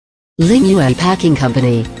LINGYUE Packing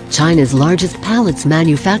Company, China's largest pallets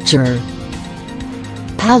manufacturer.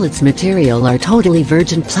 Pallets material are totally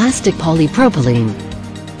virgin plastic polypropylene.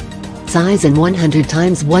 Size in 100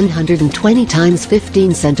 x 120 x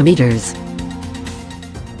 15 centimeters.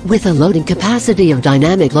 With a loading capacity of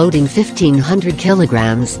dynamic loading 1500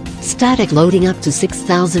 kilograms, static loading up to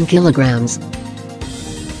 6000 kilograms.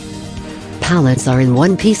 Pallets are in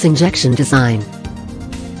one-piece injection design.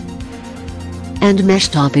 And mesh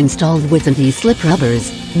top installed with anti-slip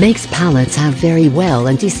rubbers, makes pallets have very well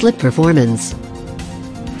anti-slip performance.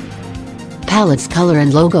 Pallets color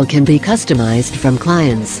and logo can be customized from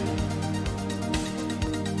clients.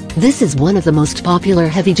 This is one of the most popular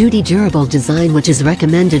heavy-duty durable design which is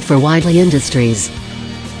recommended for widely industries.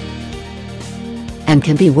 And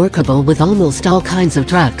can be workable with almost all kinds of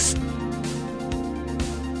trucks.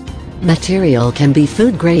 Material can be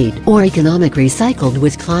food grade or economic recycled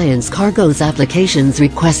with clients' cargo's applications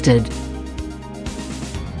requested.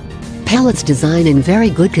 Pallets design in very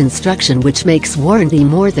good construction which makes warranty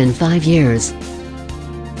more than 5 years.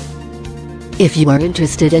 If you are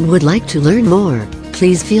interested and would like to learn more,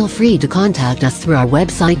 please feel free to contact us through our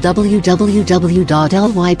website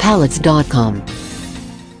www.lypallets.com.